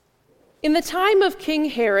In the time of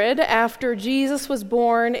King Herod, after Jesus was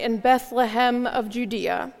born in Bethlehem of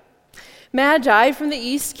Judea, Magi from the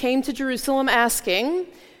east came to Jerusalem asking,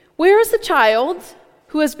 "Where is the child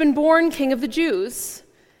who has been born King of the Jews?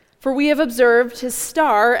 For we have observed his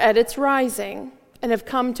star at its rising and have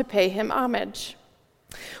come to pay him homage."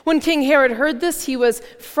 When King Herod heard this, he was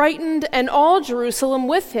frightened, and all Jerusalem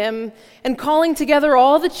with him, and calling together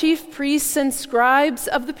all the chief priests and scribes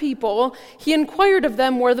of the people, he inquired of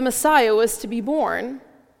them where the Messiah was to be born.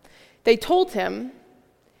 They told him,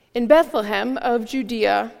 "In Bethlehem of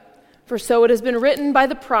Judea, for so it has been written by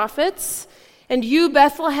the prophets, 'And you,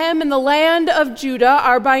 Bethlehem, in the land of Judah,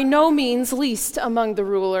 are by no means least among the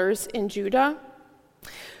rulers in Judah.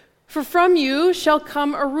 For from you shall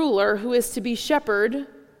come a ruler who is to be shepherd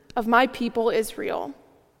of my people Israel.'"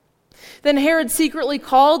 Then Herod secretly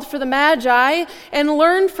called for the Magi and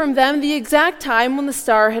learned from them the exact time when the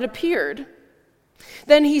star had appeared.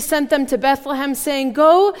 Then he sent them to Bethlehem, saying,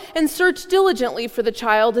 "Go and search diligently for the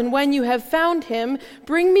child, and when you have found him,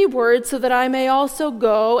 bring me word so that I may also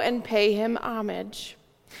go and pay him homage."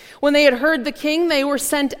 When they had heard the king, they were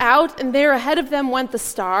sent out, and there ahead of them went the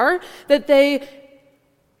star that they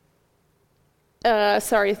had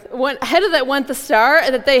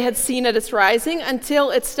seen at its rising, until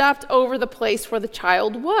it stopped over the place where the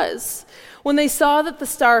child was. When they saw that the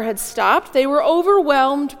star had stopped, they were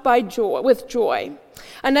overwhelmed with joy.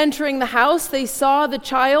 And entering the house, they saw the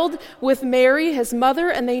child with Mary, his mother,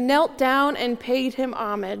 and they knelt down and paid him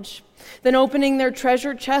homage. Then opening their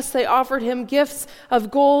treasure chests, they offered him gifts of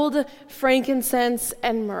gold, frankincense,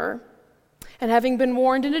 and myrrh. And having been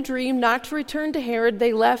warned in a dream not to return to Herod,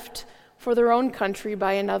 they left for their own country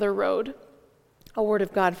by another road. A word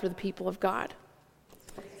of God for the people of God.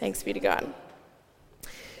 Thanks be to God.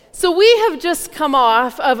 So we have just come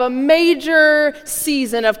off of a major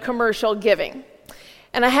season of commercial giving.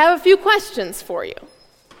 And I have a few questions for you.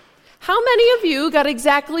 How many of you got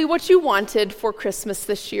exactly what you wanted for Christmas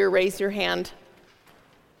this year? Raise your hand.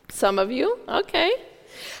 Some of you? Okay.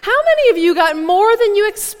 How many of you got more than you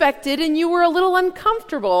expected and you were a little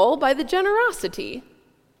uncomfortable by the generosity?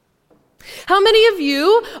 How many of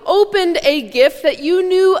you opened a gift that you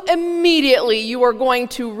knew immediately you were going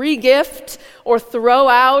to re-gift or throw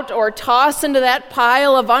out or toss into that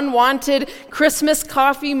pile of unwanted Christmas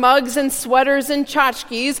coffee mugs and sweaters and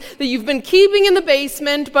tchotchkes that you've been keeping in the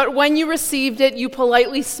basement, but when you received it, you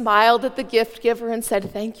politely smiled at the gift giver and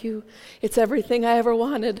said, "Thank you, it's everything I ever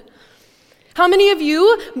wanted"? How many of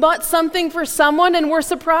you bought something for someone and were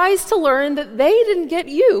surprised to learn that they didn't get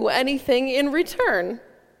you anything in return?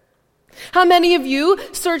 How many of you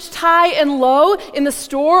searched high and low in the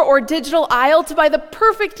store or digital aisle to buy the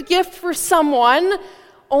perfect gift for someone,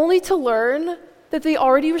 only to learn that they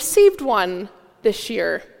already received one this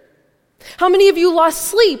year? How many of you lost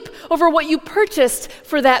sleep over what you purchased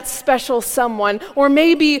for that special someone, or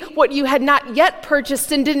maybe what you had not yet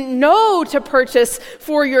purchased and didn't know to purchase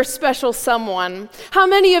for your special someone? How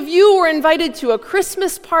many of you were invited to a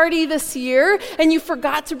Christmas party this year and you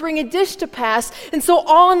forgot to bring a dish to pass, and so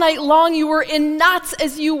all night long you were in knots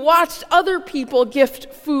as you watched other people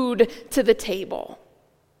gift food to the table?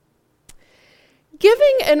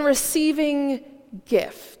 Giving and receiving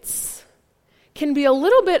gifts can be a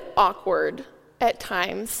little bit awkward at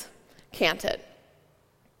times, can't it?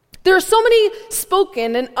 There are so many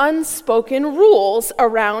spoken and unspoken rules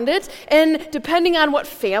around it, and depending on what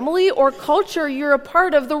family or culture you're a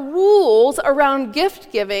part of, the rules around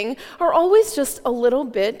gift giving are always just a little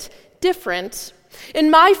bit different. In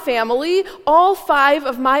my family, all 5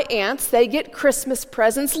 of my aunts, they get Christmas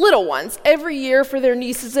presents, little ones, every year for their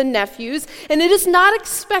nieces and nephews, and it is not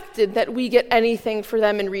expected that we get anything for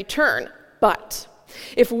them in return. But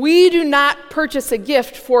if we do not purchase a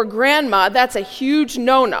gift for grandma, that's a huge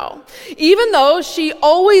no-no. Even though she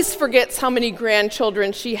always forgets how many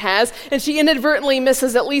grandchildren she has, and she inadvertently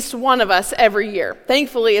misses at least one of us every year.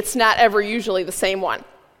 Thankfully, it's not ever usually the same one.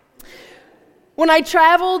 When I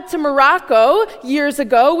traveled to Morocco years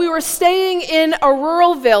ago, we were staying in a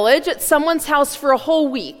rural village at someone's house for a whole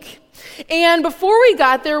week. And before we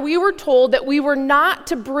got there, we were told that we were not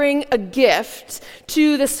to bring a gift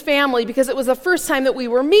to this family because it was the first time that we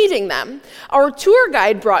were meeting them. Our tour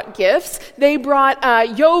guide brought gifts. They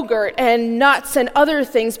brought yogurt and nuts and other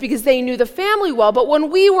things because they knew the family well. But when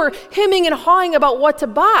we were hemming and hawing about what to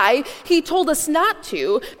buy, he told us not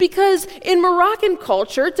to, because in Moroccan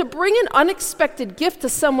culture, to bring an unexpected gift to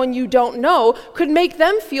someone you don't know could make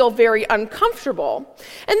them feel very uncomfortable.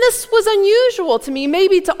 And this was unusual to me,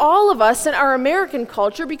 maybe to all of us in our American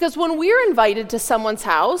culture, because when we're invited to someone's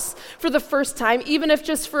house for the first time, even if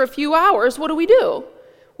just for a few hours, what do?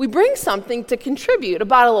 We bring something to contribute, a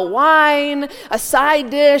bottle of wine, a side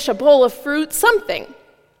dish, a bowl of fruit, something.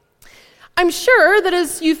 I'm sure that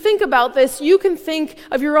as you think about this, you can think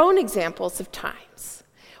of your own examples of times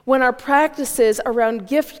when our practices around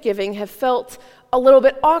gift giving have felt a little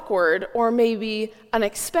bit awkward or maybe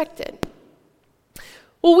unexpected.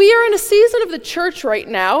 Well, we are in a season of the church right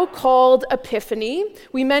now called Epiphany.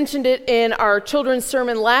 We mentioned it in our children's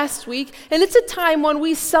sermon last week, and it's a time when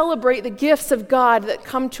we celebrate the gifts of God that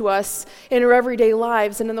come to us in our everyday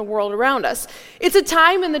lives and in the world around us. It's a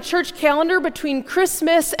time in the church calendar between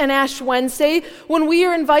Christmas and Ash Wednesday when we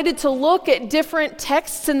are invited to look at different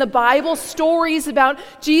texts in the Bible, stories about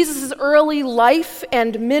Jesus' early life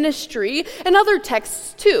and ministry, and other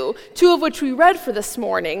texts too, two of which we read for this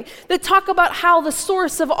morning, that talk about how the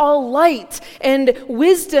source of all light and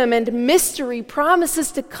wisdom and mystery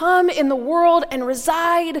promises to come in the world and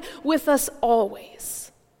reside with us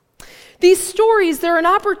always. These stories, they're an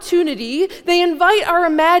opportunity. They invite our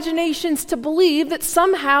imaginations to believe that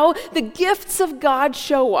somehow the gifts of God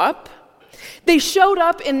show up. They showed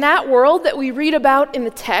up in that world that we read about in the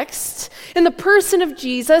text, in the person of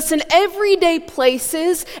Jesus, in everyday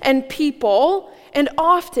places and people, and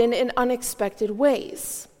often in unexpected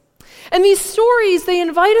ways. And these stories, they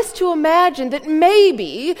invite us to imagine that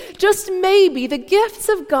maybe, just maybe, the gifts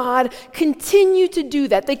of God continue to do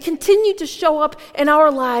that. They continue to show up in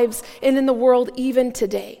our lives and in the world even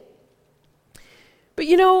today. But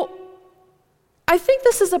I think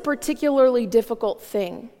this is a particularly difficult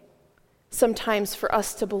thing sometimes for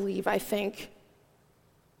us to believe, I think.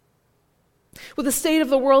 With the state of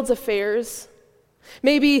the world's affairs,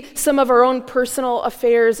 maybe some of our own personal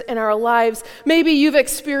affairs in our lives. Maybe you've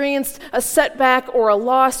experienced a setback or a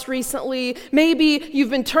loss recently. Maybe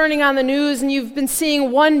you've been turning on the news and you've been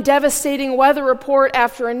seeing one devastating weather report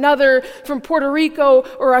after another from Puerto Rico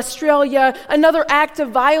or Australia, another act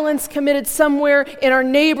of violence committed somewhere in our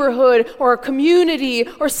neighborhood or our community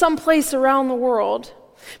or someplace around the world.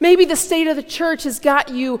 Maybe the state of the church has got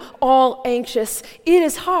you all anxious. It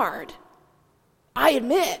is hard, I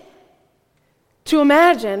admit, to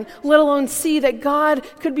imagine, let alone see that God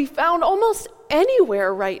could be found almost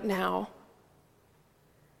anywhere right now.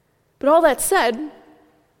 But all that said,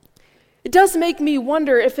 it does make me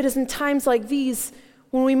wonder if it is in times like these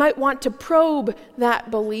when we might want to probe that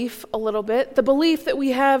belief a little bit, the belief that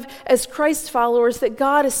we have as Christ followers that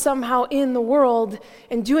God is somehow in the world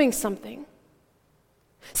and doing something.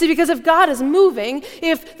 See, because if God is moving,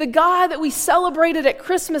 if the God that we celebrated at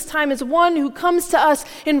Christmas time is one who comes to us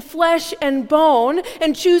in flesh and bone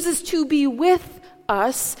and chooses to be with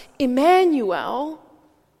us, Emmanuel,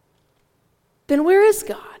 then where is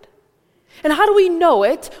God? And how do we know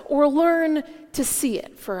it or learn to see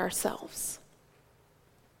it for ourselves?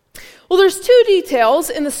 Well, there's two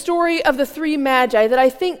details in the story of the three magi that I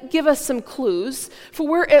think give us some clues for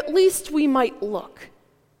where at least we might look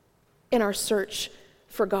in our search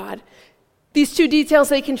for God. These two details,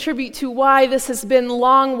 they contribute to why this has been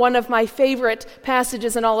long one of my favorite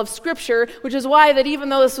passages in all of Scripture, which is why that even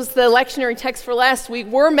though this was the lectionary text for last week,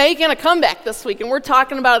 we're making a comeback this week, and we're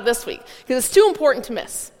talking about it this week, because it's too important to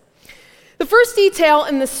miss. The first detail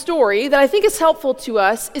in the story that I think is helpful to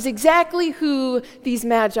us is exactly who these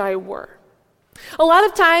magi were. A lot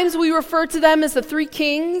of times we refer to them as the three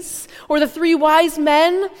kings or the three wise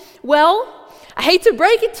men. Well, I hate to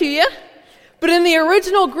break it to you, but in the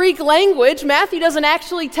original Greek language, Matthew doesn't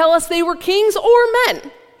actually tell us they were kings or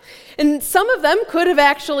men. And some of them could have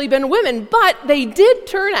actually been women, but they did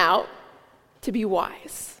turn out to be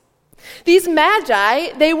wise. These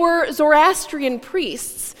magi, they were Zoroastrian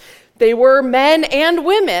priests. They were men and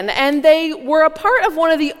women, and they were a part of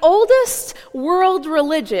one of the oldest world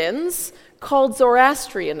religions called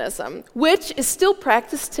Zoroastrianism, which is still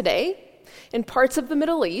practiced today in parts of the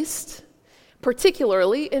Middle East,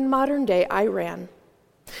 particularly in modern-day Iran.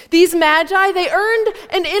 These magi, they earned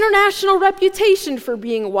an international reputation for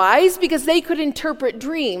being wise because they could interpret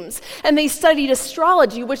dreams, and they studied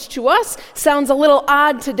astrology, which to us sounds a little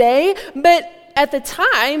odd today, but at the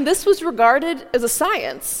time, this was regarded as a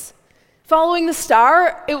science. Following the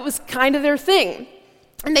star, it was kind of their thing.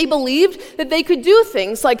 And they believed that they could do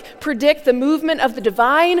things like predict the movement of the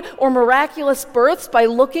divine or miraculous births by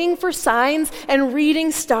looking for signs and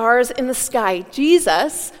reading stars in the sky.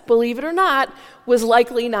 Jesus, believe it or not, was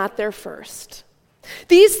likely not their first.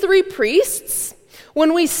 These three priests,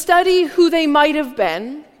 when we study who they might have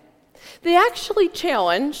been, they actually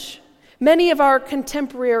challenge many of our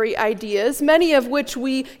contemporary ideas, many of which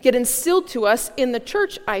we get instilled to us in the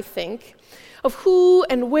church, I think, of who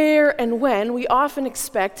and where and when we often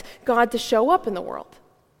expect God to show up in the world.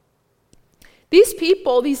 These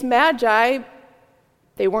people, these magi,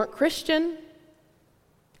 They weren't Christian.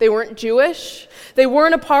 They weren't Jewish. They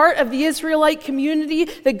weren't a part of the Israelite community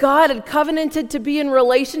that God had covenanted to be in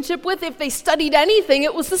relationship with. If they studied anything,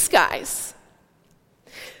 it was the skies.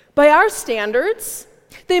 By our standards,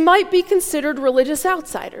 they might be considered religious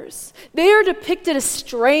outsiders. They are depicted as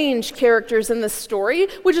strange characters in the story,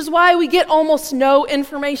 which is why we get almost no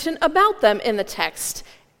information about them in the text.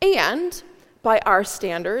 And, by our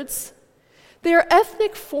standards, they are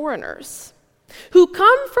ethnic foreigners who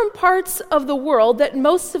come from parts of the world that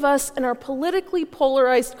most of us in our politically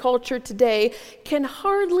polarized culture today can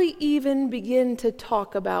hardly even begin to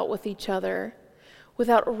talk about with each other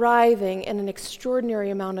without writhing in an extraordinary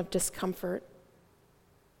amount of discomfort.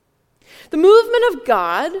 The movement of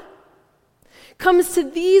God comes to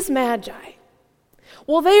these magi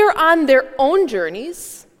while they are on their own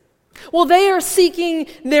journeys, while they are seeking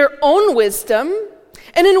their own wisdom,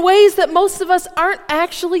 and in ways that most of us aren't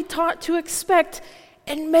actually taught to expect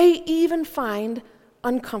and may even find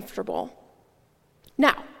uncomfortable.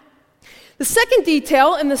 Now, the second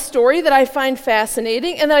detail in the story that I find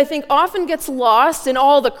fascinating and that I think often gets lost in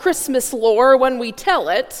all the Christmas lore when we tell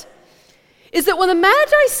it is that when the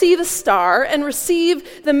Magi see the star and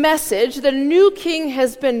receive the message that a new king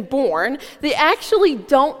has been born, they actually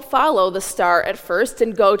don't follow the star at first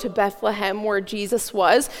and go to Bethlehem where Jesus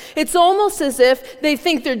was. It's almost as if they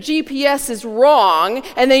think their GPS is wrong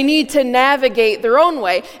and they need to navigate their own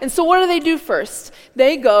way. And so what do first?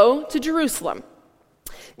 They go to Jerusalem.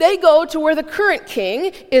 They go to where the current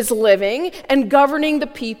king is living and governing the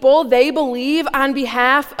people they believe on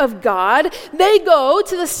behalf of God. They go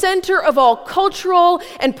to the center of all cultural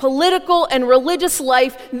and political and religious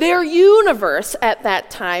life, their universe at that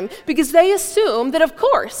time, because they assume that, of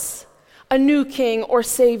course, a new king or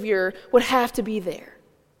savior would have to be there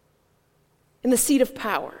in the seat of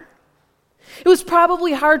power. It was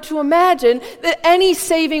probably hard to imagine that any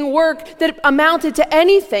saving work that amounted to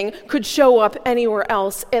anything could show up anywhere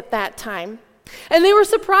else at that time. And they were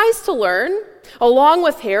surprised to learn, along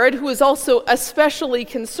with Herod, who was also especially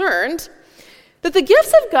concerned, that the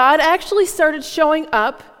gifts of God actually started showing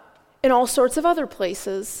up in all sorts of other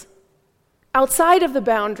places, outside of the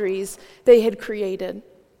boundaries they had created.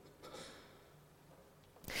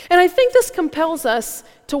 And I think this compels us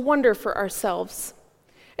to wonder for ourselves.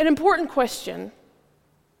 An important question.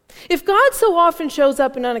 If God so often shows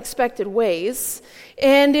up in unexpected ways,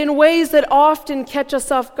 and in ways that often catch us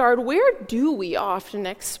off guard, where do we often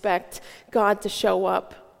expect God to show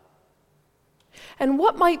up? And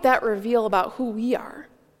what might that reveal about who we are?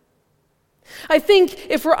 I think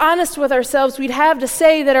if we're honest with ourselves, we'd have to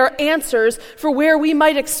say that our answers for where we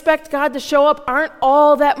might expect God to show up aren't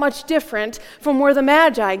all that much different from where the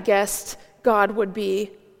Magi guessed God would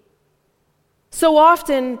be. So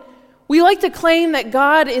often, we like to claim that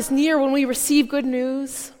God is near when we receive good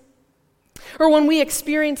news, or when we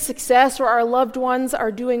experience success, or our loved ones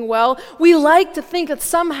are doing well. We like to think that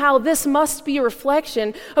somehow this must be a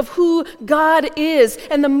reflection of who God is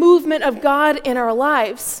and the movement of God in our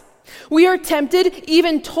lives. We are tempted,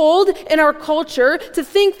 even told in our culture, to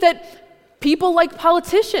think that people like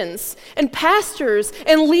politicians and pastors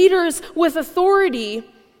and leaders with authority,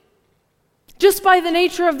 just by the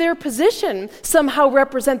nature of their position, somehow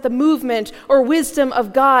represent the movement or wisdom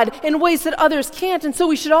of God in ways that others can't, and so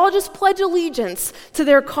we should all just pledge allegiance to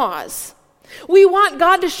their cause. We want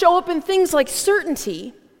God to show up in things like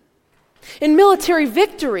certainty, in military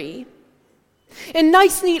victory, in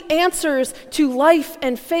nice, neat answers to life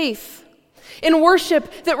and faith, in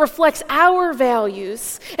worship that reflects our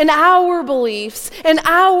values and our beliefs and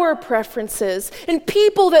our preferences, in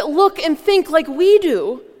people that look and think like we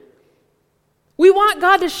do. We want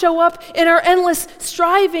God to show up in our endless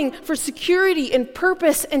striving for security and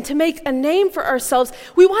purpose and to make a name for ourselves.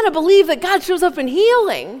 We want to believe that God shows up in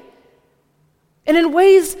healing and in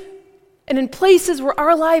ways and in places where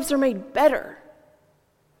our lives are made better,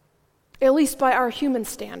 at least by our human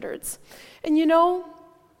standards. And you know,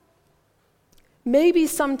 maybe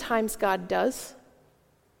sometimes God does.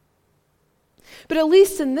 But at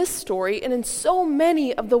least in this story and in so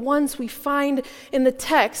many of the ones we find in the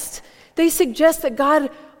text, they suggest that God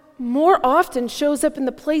more often shows up in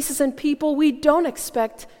the places and people we don't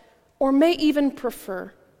expect or may even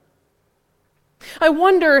prefer. I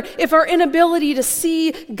wonder if our inability to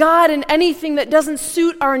see God in anything that doesn't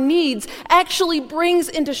suit our needs actually brings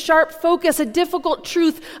into sharp focus a difficult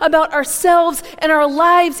truth about ourselves and our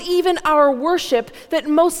lives, even our worship, that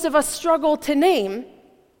most of us struggle to name.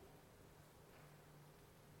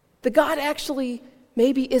 That God actually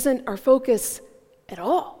maybe isn't our focus at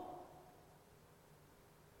all.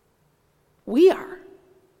 We are.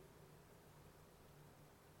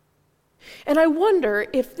 And I wonder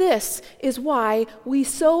if this is why we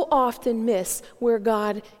so often miss where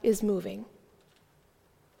God is moving.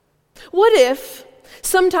 What if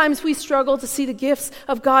sometimes we struggle to see the gifts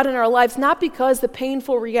of God in our lives, not because the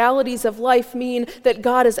painful realities of life mean that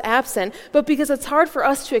God is absent, but because it's hard for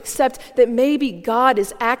us to accept that maybe God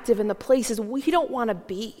is active in the places we don't want to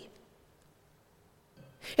be,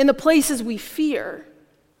 in the places we fear,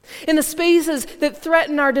 in the spaces that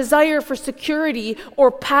threaten our desire for security or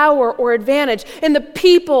power or advantage, in the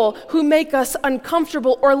people who make us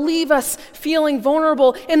uncomfortable or leave us feeling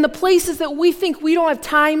vulnerable, in the places that we think we don't have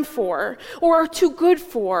time for or are too good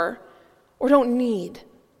for or don't need.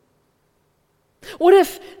 What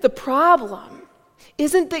if the problem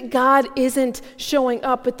isn't that God isn't showing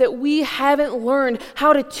up, but that we haven't learned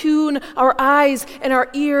how to tune our eyes and our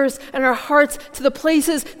ears and our hearts to the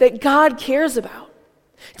places that God cares about?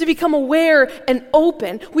 To become aware and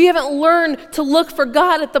open. We haven't learned to look for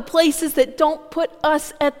God at the places that don't put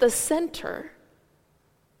us at the center.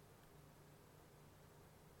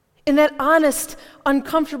 In that honest,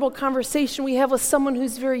 uncomfortable conversation we have with someone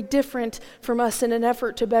who's very different from us in an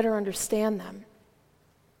effort to better understand them.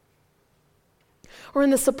 Or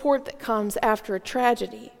in the support that comes after a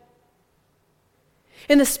tragedy.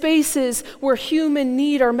 In the spaces where human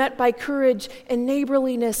need are met by courage and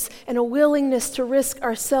neighborliness and a willingness to risk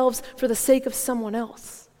ourselves for the sake of someone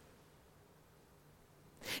else.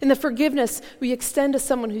 In the forgiveness we extend to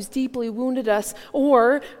someone who's deeply wounded us,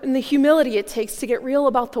 or in the humility it takes to get real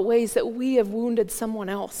about the ways that we have wounded someone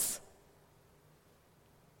else.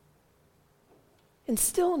 In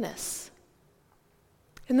stillness.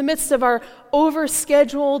 In the midst of our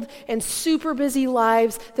overscheduled and super busy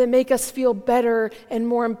lives that make us feel better and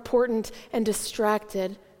more important and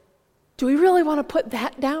distracted, do we really want to put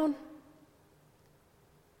that down?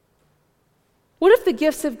 What if the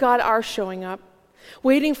gifts of God are showing up,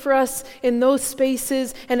 waiting for us in those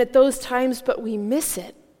spaces and at those times, but we miss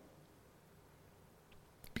it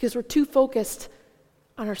because we're too focused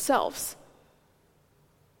on ourselves?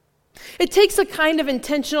 It takes a kind of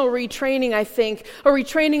intentional retraining, I think, a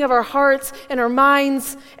retraining of our hearts and our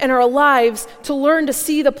minds and our lives to learn to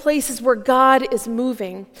see the places where God is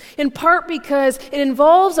moving, in part because it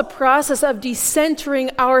involves a process of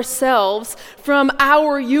decentering ourselves from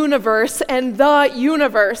our universe and the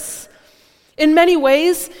universe. In many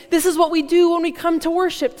ways, this is what we do when we come to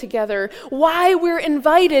worship together, why we're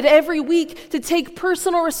invited every week to take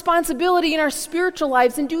personal responsibility in our spiritual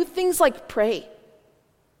lives and do things like pray.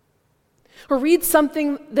 Or read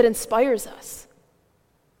something that inspires us.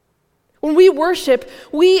 When we worship,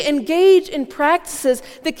 we engage in practices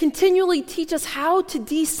that continually teach us how to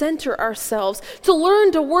decenter ourselves, to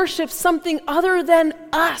learn to worship something other than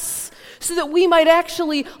us, so that we might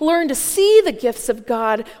actually learn to see the gifts of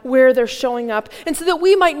God where they're showing up, and so that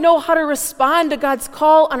we might know how to respond to God's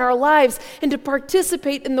call on our lives and to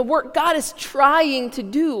participate in the work God is trying to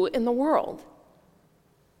do in the world.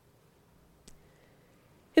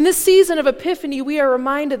 In this season of Epiphany, we are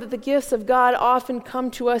reminded that the gifts of God often come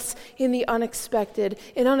to us in the unexpected,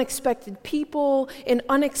 in unexpected people, in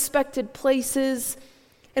unexpected places,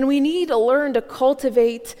 and we need to learn to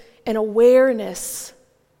cultivate an awareness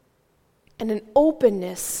and an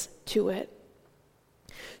openness to it.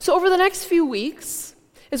 So over the next few weeks,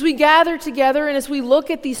 as we gather together and as we look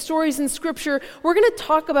at these stories in Scripture, we're going to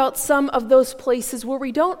talk about some of those places where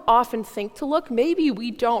we don't often think to look, maybe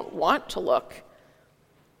we don't want to look,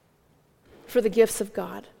 for the gifts of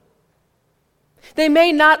God. They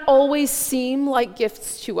may not always seem like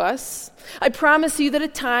gifts to us. I promise you that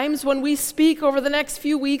at times when we speak over the next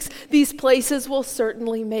few weeks, these places will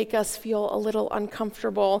certainly make us feel a little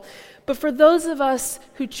uncomfortable. But for those of us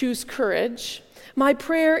who choose courage, my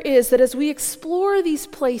prayer is that as we explore these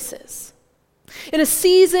places, in a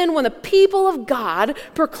season when the people of God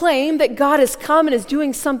proclaim that God has come and is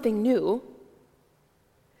doing something new,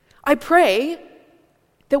 I pray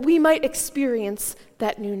that we might experience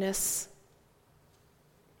that newness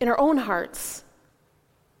in our own hearts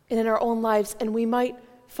and in our own lives, and we might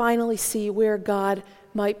finally see where God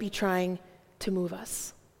might be trying to move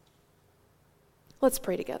us. Let's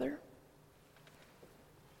pray together.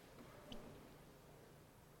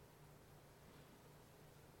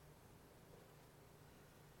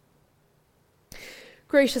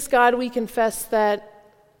 Gracious God, we confess that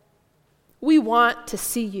we want to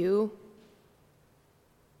see you.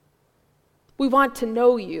 We want to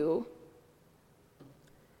know you.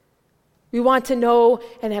 We want to know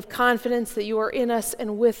and have confidence that you are in us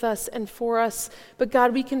and with us and for us. But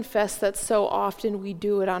God, we confess that so often we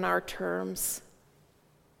do it on our terms.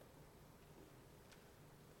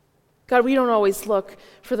 God, we don't always look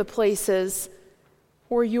for the places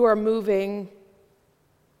where you are moving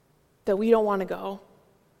that we don't want to go.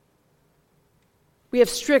 We have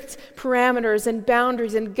strict parameters and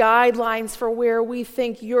boundaries and guidelines for where we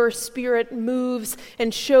think your Spirit moves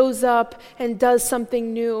and shows up and does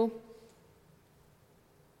something new.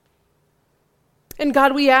 And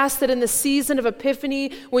God, we ask that in the season of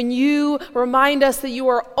Epiphany, when you remind us that you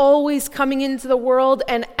are always coming into the world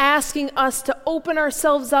and asking us to open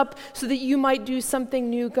ourselves up so that you might do something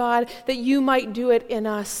new, God, that you might do it in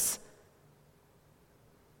us.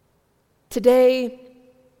 Today,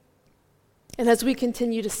 and as we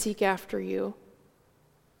continue to seek after you,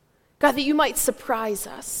 God, that you might surprise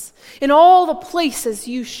us in all the places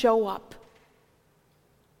you show up,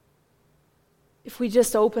 if we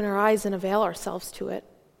just open our eyes and avail ourselves to it.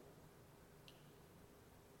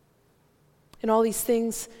 And all these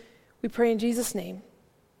things we pray in Jesus' name.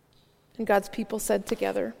 And God's people said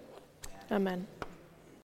together, Amen.